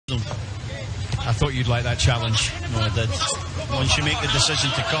I thought you'd like that challenge. No, I did. Once you make the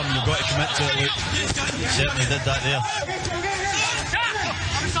decision to come, you've got to commit to it, Luke. Certainly did that there.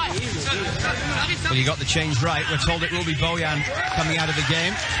 Well, you got the change right. We're told it will be Bojan coming out of the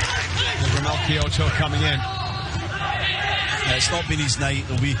game, with Ramel Kyoto coming in. Yeah, it's not been his night.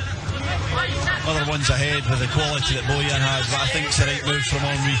 There'll be other ones ahead with the quality that Bojan has, but I think it's the right move from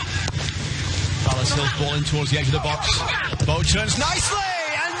Henry. Palace Hill's ball in towards the edge of the box. Bou turns nicely,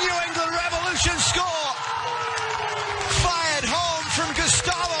 and New England Revolution score! Fired home from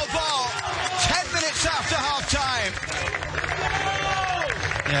Gustavo Bou, 10 minutes after half-time.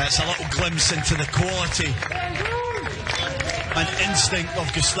 Yeah, it's a little glimpse into the quality and instinct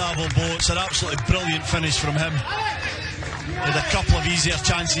of Gustavo Bou. It's an absolutely brilliant finish from him. He had a couple of easier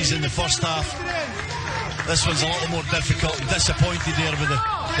chances in the first half. This one's a little more difficult. I'm disappointed there with the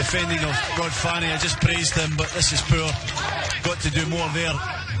defending of Rod Fanny. I just praised him, but this is poor. Got to do more there.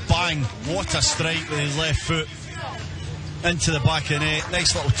 Bang, what a strike with his left foot into the back of the net.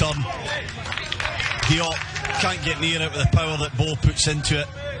 Nice little turn. Diop can't get near it with the power that Bou puts into it.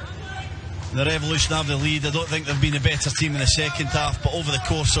 The Revolution have the lead. I don't think they've been a better team in the second half, but over the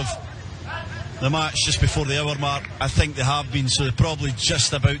course of the match, just before the hour mark, I think they have been, so they probably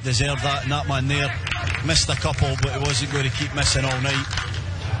just about deserve that. And that man there missed a couple, but he wasn't going to keep missing all night.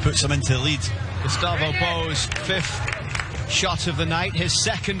 Puts them into the lead. Gustavo Bou's fifth shot of the night, his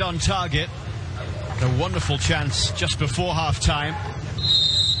second on target. A wonderful chance just before half-time.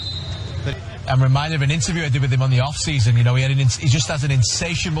 I'm reminded of an interview I did with him on the off-season. You know, he just has an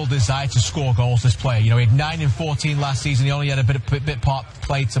insatiable desire to score goals, this player. You know, he had 9 in 14 last season. He only had a bit part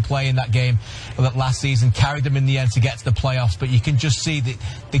play to play in that game last season. Carried them in the end to get to the playoffs. But you can just see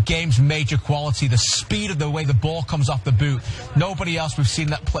the game's major quality, the speed of the way the ball comes off the boot. Nobody else we've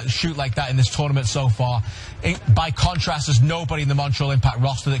seen that shoot like that in this tournament so far. By contrast, there's nobody in the Montreal Impact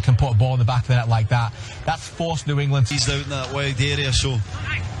roster that can put a ball in the back of the net like that. That's forced New England. He's out in that wide area, so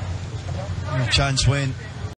no chance went.